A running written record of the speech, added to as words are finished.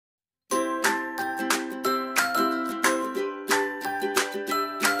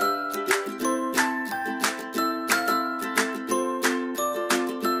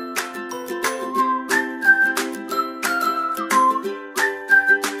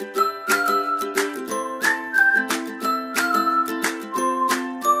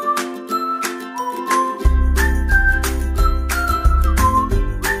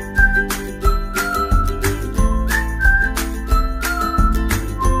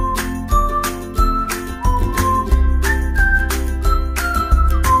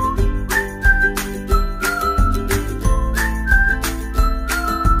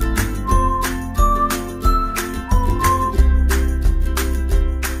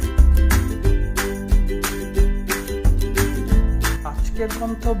আজকের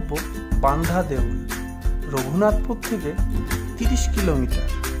গন্তব্য বান্ধা দেউল, রঘুনাথপুর থেকে 30 কিলোমিটার।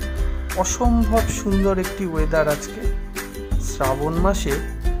 অসম্ভব সুন্দর একটি ওয়েদার আজকে। শ্রাবণ মাসে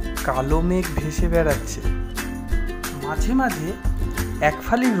কালো মেঘ ভেসে বেড়াচ্ছে, মাঝে মাঝে এক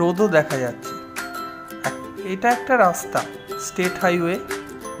ফালি রোদও দেখা যাচ্ছে। এটা একটা রাস্তা, স্টেট হাইওয়ে,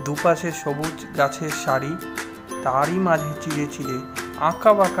 দুপাশে সবুজ গাছের সারি, তারই মাঝে চিড়ে চিড়ে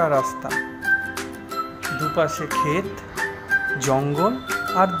আঁকা বাঁকা রাস্তা, দুপাশে ক্ষেত, জঙ্গল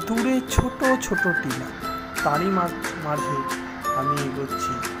আর দূরে ছোট ছোট টিলা। তারই মাঝে আমি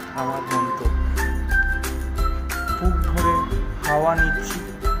এগোচ্ছি আমার গন্তব্যে। বুক ভরে হাওয়া নিচ্ছি,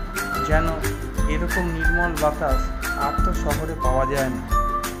 যেন এরকম নির্মল বাতাস আর তো শহরে পাওয়া যায় না।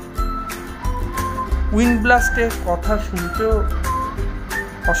 উইন্ড ব্লাস্টের কথা শুনতেও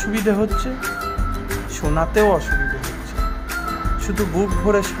অসুবিধে হচ্ছে, শোনাতেও অসুবিধে হচ্ছে। শুধু বুক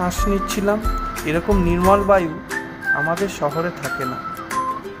ভরে শ্বাস নিচ্ছিলাম। এরকম নির্মল বায়ু আমাদের শহরে থাকে না।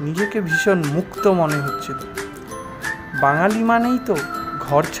 নিজেকে ভীষণ মুক্ত মনে হচ্ছিল। বাঙালি মানেই তো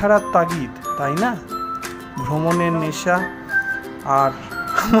ঘর ছাড়ার তাগিদ, তাই না? ভ্রমণের নেশা। আর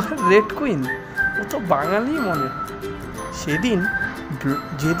আমার রেড কুইন, ও তো বাঙালি মনে।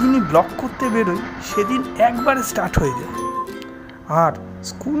 যেদিনই ব্লগ করতে বেরোই সেদিন একবারে স্টার্ট হয়ে যায়। আর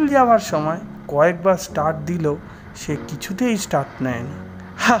স্কুল যাওয়ার সময় কয়েকবার স্টার্ট দিলেও সে কিছুতেই স্টার্ট নেয় না।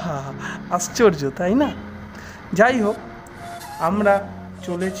 আশ্চর্য, তাই না? যাই হোক, আমরা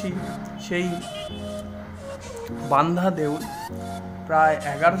চলেছি সেই বান্ধা দেউল। প্রায়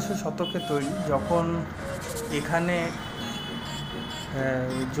 1100 শতকে তৈরি, যখন এখানে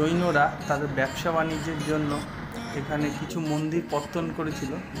জৈনরা তাদের ব্যবসা বাণিজ্যের জন্য এখানে কিছু মন্দির পত্তন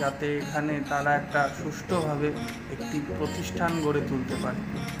করেছিল, যাতে এখানে তারা একটা সুষ্ঠুভাবে একটি প্রতিষ্ঠান গড়ে তুলতে পারে।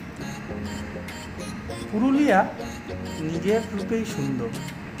 পুরুলিয়া নিজের রূপেই সুন্দর,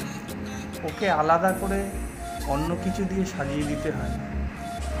 ওকে আলাদা করে অন্য কিছু দিয়ে সাজিয়ে দিতে হয়।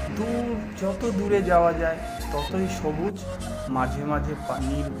 যত দূরে যাওয়া যায় ততই সবুজ, মাঝে মাঝে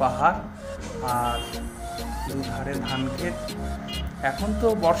নীল পাহাড় আর দুধারে ধান ক্ষেত। এখন তো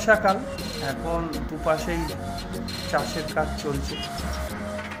বর্ষাকাল, এখন দুপাশেই চাষের কাজ চলছে।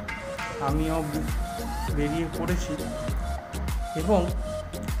 আমিও বেরিয়ে পড়েছি এবং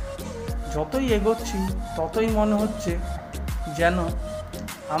যতই এগোচ্ছি ততই মনে হচ্ছে যেন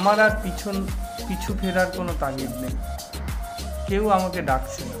আমার আর পিছু ফেরার কোনো তাগিদ নেই। কেউ আমাকে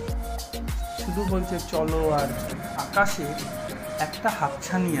ডাকছে না, শুধু বলছে চলো। আর আকাশে একটা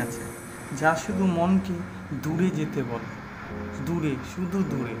হাতছানি আছে যা শুধু মনকে দূরে যেতে বলে, দূরে, শুধু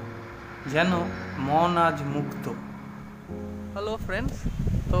দূরে, যেন মন আজ মুক্ত। হ্যালো ফ্রেন্ডস,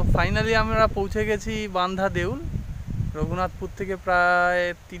 তো ফাইনালি আমরা পৌঁছে গেছি বান্ধা দেউল। রঘুনাথপুর থেকে প্রায়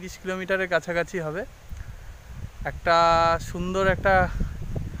 30 কিলোমিটারের কাছাকাছি হবে। একটা সুন্দর একটা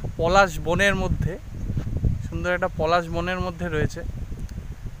পলাশ বনের মধ্যে রয়েছে।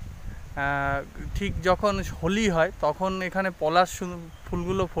 ঠিক যখন হোলি হয় তখন এখানে পলাশ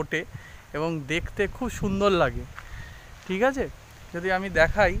ফুলগুলো ফোটে এবং দেখতে খুব সুন্দর লাগে। ঠিক আছে, যদি আমি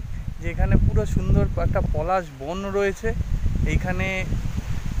দেখাই যে এখানে পুরো সুন্দর একটা পলাশ বন রয়েছে। এইখানে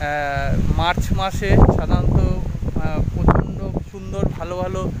মার্চ মাসে সাধারণত প্রচণ্ড সুন্দর ভালো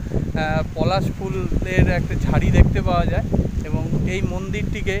ভালো পলাশ ফুলের একটা ঝাড়ি দেখতে পাওয়া যায় এবং এই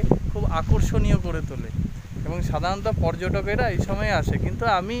মন্দিরটিকে খুব আকর্ষণীয় করে তোলে এবং সাধারণত পর্যটকেরা এই সময় আসে। কিন্তু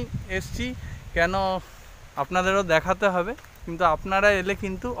আমি এসছি কেন, আপনাদেরও দেখাতে হবে। কিন্তু আপনারা এলে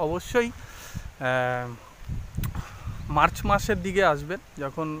কিন্তু অবশ্যই মার্চ মাসের দিকে আসবেন,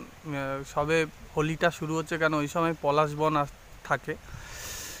 যখন সবে হোলিটা শুরু হচ্ছে, কেন ওই সময় পলাশ বন থাকে।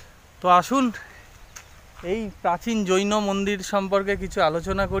 তো আসুন এই প্রাচীন জৈন মন্দির সম্পর্কে কিছু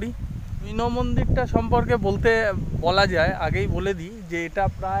আলোচনা করি। জৈন মন্দিরটা সম্পর্কে বলা যায়, আগেই বলে দিই যে এটা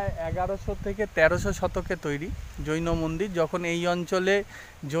প্রায় 1100 থেকে 1300 শতকে তৈরি জৈন মন্দির, যখন এই অঞ্চলে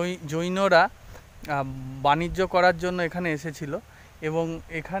জৈনরা বাণিজ্য করার জন্য এখানে এসেছিল এবং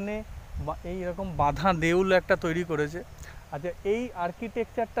এখানে এইরকম বাঁধা দেউল একটা তৈরি করেছে। আচ্ছা, এই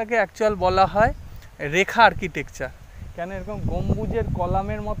আর্কিটেকচারটাকে অ্যাকচুয়াল বলা হয় রেখা আর্কিটেকচার। কেন এরকম গম্বুজের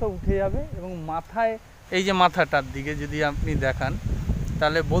কলামের মতো উঠে যাবে এবং মাথায়, এই যে মাথাটার দিকে যদি আপনি দেখান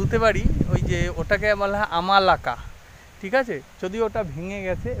তাহলে বলতে পারি ওই যে ওটাকে বলা হয় আমালাকা। ঠিক আছে, যদিও ওটা ভেঙে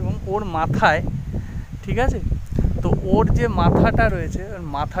গেছে এবং ওর মাথায়, ঠিক আছে, তো ওর যে মাথাটা রয়েছে, ওর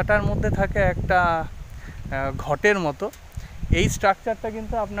মাথাটার মধ্যে থাকে একটা ঘটের মতো। এই স্ট্রাকচারটা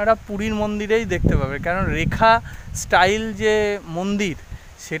কিন্তু আপনারা পুরীর মন্দিরেই দেখতে পাবেন, কারণ রেখা স্টাইল যে মন্দির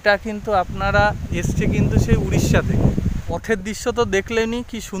সেটা কিন্তু আপনারা এসছে কিন্তু সেই উড়িষ্যা থেকে। পথের দৃশ্য তো দেখলেনই,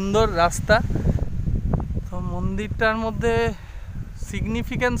 কি সুন্দর রাস্তা। তো মন্দিরটার মধ্যে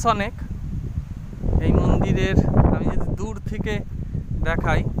সিগনিফিকেন্স অনেক। এই মন্দিরের আমি যদি দূর থেকে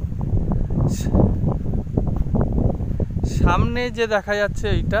দেখাই, সামনে যে দেখা যাচ্ছে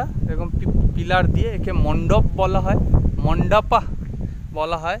এইটা এরকম পিলার দিয়ে, একে মণ্ডপ বলা হয়, মণ্ডপা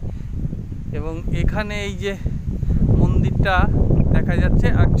বলা হয়। এবং এখানে এই যে মন্দিরটা দেখা যাচ্ছে,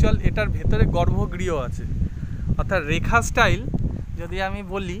 অ্যাকচুয়াল এটার ভেতরে গর্ভগৃহ আছে, অর্থাৎ রেখা স্টাইল। যদি আমি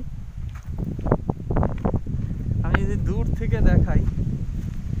বলি, আমি যদি দূর থেকে দেখাই,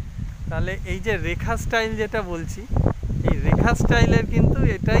 তাহলে এই যে রেখা স্টাইল যেটা বলছি, এই রেখা স্টাইলের কিন্তু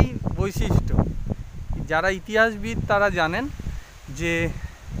এটাই বৈশিষ্ট্য। যারা ইতিহাসবিদ তারা জানেন যে,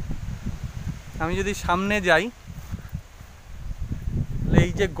 আমি যদি সামনে যাই,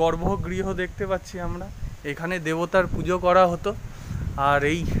 এই যে গর্ভগৃহ দেখতে পাচ্ছি আমরা, এখানে দেবতার পুজো করা হতো। আর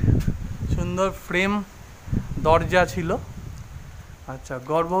এই সুন্দর ফ্রেম দরজা ছিল। আচ্ছা,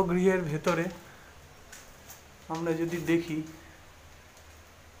 গর্ভগৃহের ভেতরে আমরা যদি দেখি,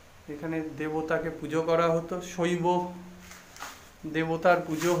 এখানে দেবতাকে পুজো করা হতো, শৈব দেবতার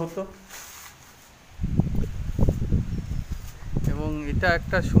পুজো হতো। এবং এটা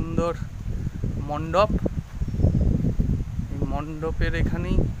একটা সুন্দর মণ্ডপ। এই মণ্ডপের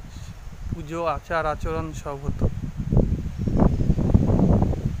এখানেই পুজো আচার আচরণ সব হতো।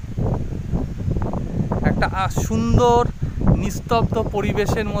 একটা সুন্দর নিস্তব্ধ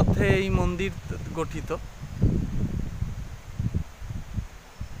পরিবেশের মধ্যে এই মন্দির গঠিত।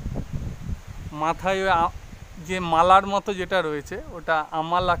 মাথায় যে মালার মতো যেটা রয়েছে ওটা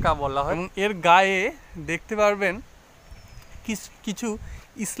আমালাকা বলা হয়। এবং এর গায়ে দেখতে পারবেন কিছু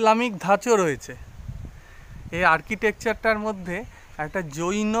ইসলামিক ধাঁচও রয়েছে। এই আর্কিটেকচারটার মধ্যে একটা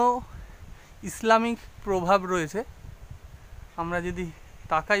জৈন ইসলামিক প্রভাব রয়েছে, আমরা যদি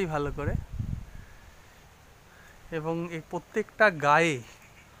তাকাই ভালো করে। এবং এই প্রত্যেকটা গায়ে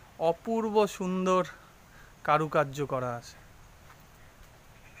অপূর্ব সুন্দর কারুকার্য করা আছে।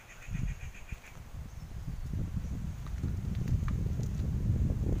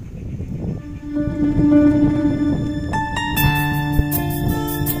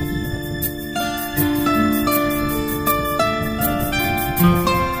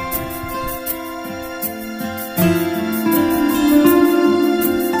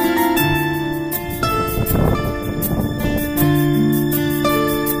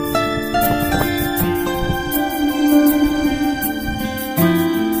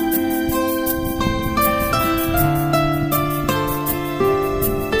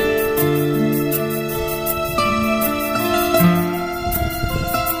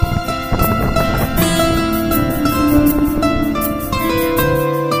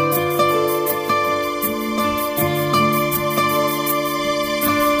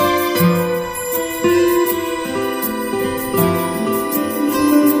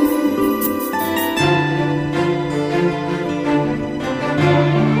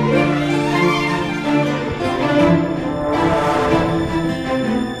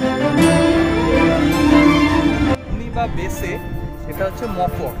 বেসে এটা হচ্ছে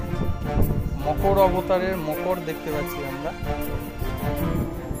মকর অবতারের মকর দেখতে পাচ্ছি আমরা।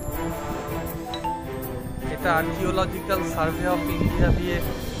 এটা আর্কিওলজিক্যাল সার্ভে অফ ইন্ডিয়া দিয়ে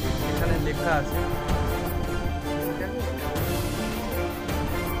এখানে লেখা আছে।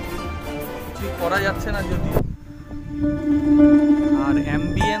 কিছু করা যাচ্ছে না যদিও। আর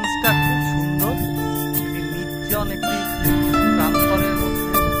অ্যাম্বিয়েন্সটা খুব সুন্দর, এটি নির্জন একটি প্রান্তরের মধ্যে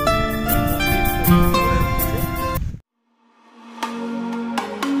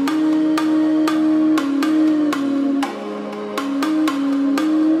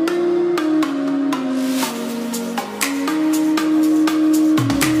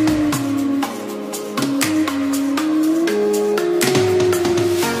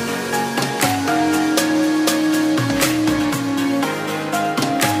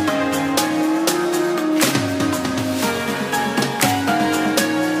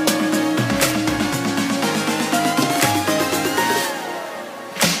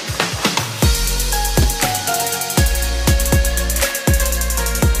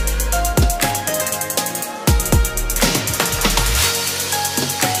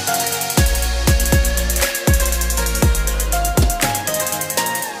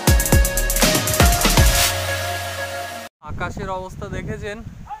আকাশের অবস্থা দেখেছেন।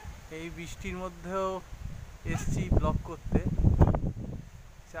 এই বৃষ্টির মধ্যেও এসছি ব্লগ করতে,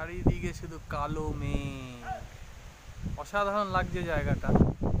 চারিদিকে শুধু কালো মেঘ। অসাধারণ লাগছে জায়গাটা,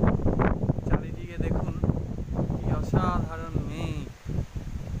 চারিদিকে দেখুন কি অসাধারণ মেঘ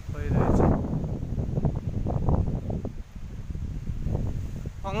হয়ে রয়েছে।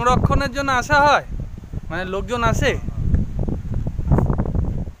 সংরক্ষণের জন্য আসা হয়, মানে লোকজন আসে।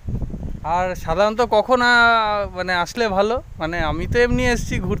 আর সাধারণত কখন মানে আসলে ভালো? মানে আমি তো এমনি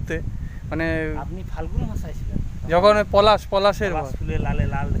এসেছি ঘুরতে, মানে আপনি ফাল্গুন মাসে আসবেন যখন পলাশের ফুলে লালে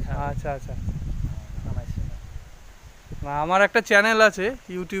লাল দেখা। আচ্ছা আচ্ছা। আমার একটা চ্যানেল আছে,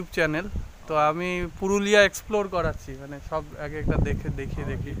 ইউটিউব চ্যানেল। তো আমি পুরুলিয়া এক্সপ্লোর করাচ্ছি, মানে সব এক একটা দেখি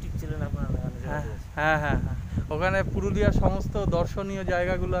ইউটিউব চ্যানেল আপনার হ্যাঁ হ্যাঁ হ্যাঁ হ্যাঁ, ওখানে পুরুলিয়ার সমস্ত দর্শনীয়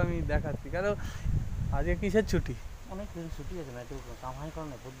জায়গাগুলো আমি দেখাচ্ছি। কেন আজকে কিসের ছুটি? অনেক দিন ছুটি আছে না, একটু কামাই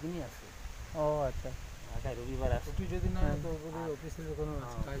কারণে প্রতিদিনই আছে। ও আচ্ছা আচ্ছা, রবিবার আছে ছুটি যদি না তো অফিসের কোনো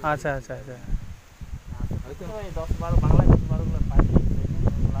আচ্ছা আচ্ছা আচ্ছা। হয়তো 10-12 বাংলায় 10-12 গুলো পাই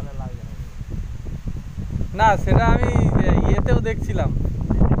লালে লাগে। না সেটা আমি ইয়েতেও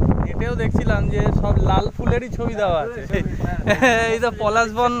দেখছিলাম যে সব লাল ফুলেরই ছবি দেওয়া আছে। এই তো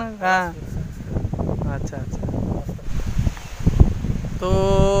পলাশবন। হ্যাঁ আচ্ছা আচ্ছা। তো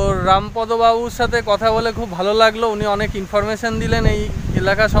রামপদবাবুর সাথে কথা বলে খুব ভালো লাগলো, উনি অনেক ইনফরমেশান দিলেন এই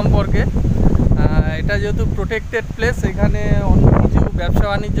এলাকা সম্পর্কে। এটা যেহেতু প্রোটেক্টেড প্লেস, এখানে অন্য কিছু ব্যবসা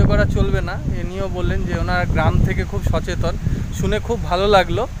বাণিজ্য করা চলবে না, এ নিয়েও বললেন যে ওনারা গ্রাম থেকে খুব সচেতন, শুনে খুব ভালো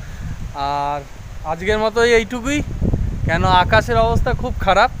লাগলো। আর আজকের মতো এইটুকুই, কেন আকাশের অবস্থা খুব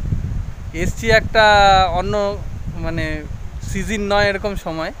খারাপ। এসছি একটা অন্য মানে সিজন নয় এরকম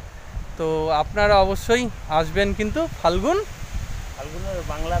সময়, তো আপনারা অবশ্যই আসবেন, কিন্তু ফাল্গুনের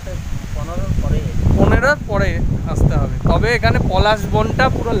বাংলাতে 15 পরে আসতে হবে, তবে এখানে পলাশ বনটা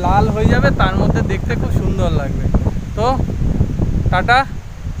পুরো লাল হয়ে যাবে, তার মধ্যে দেখতে খুব সুন্দর লাগবে। তো টাটা,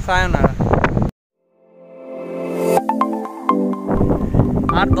 সায়োনারা।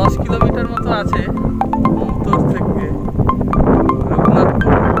 আর 10 কিলোমিটার মতো আছে উত্তর থেকে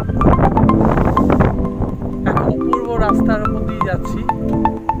রঘুনাথপুর। এক অপূর্ব রাস্তার উপর দিয়ে যাচ্ছি,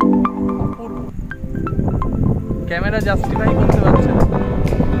 অপূর্ব। ক্যামেরা জাস্টিফাই করতে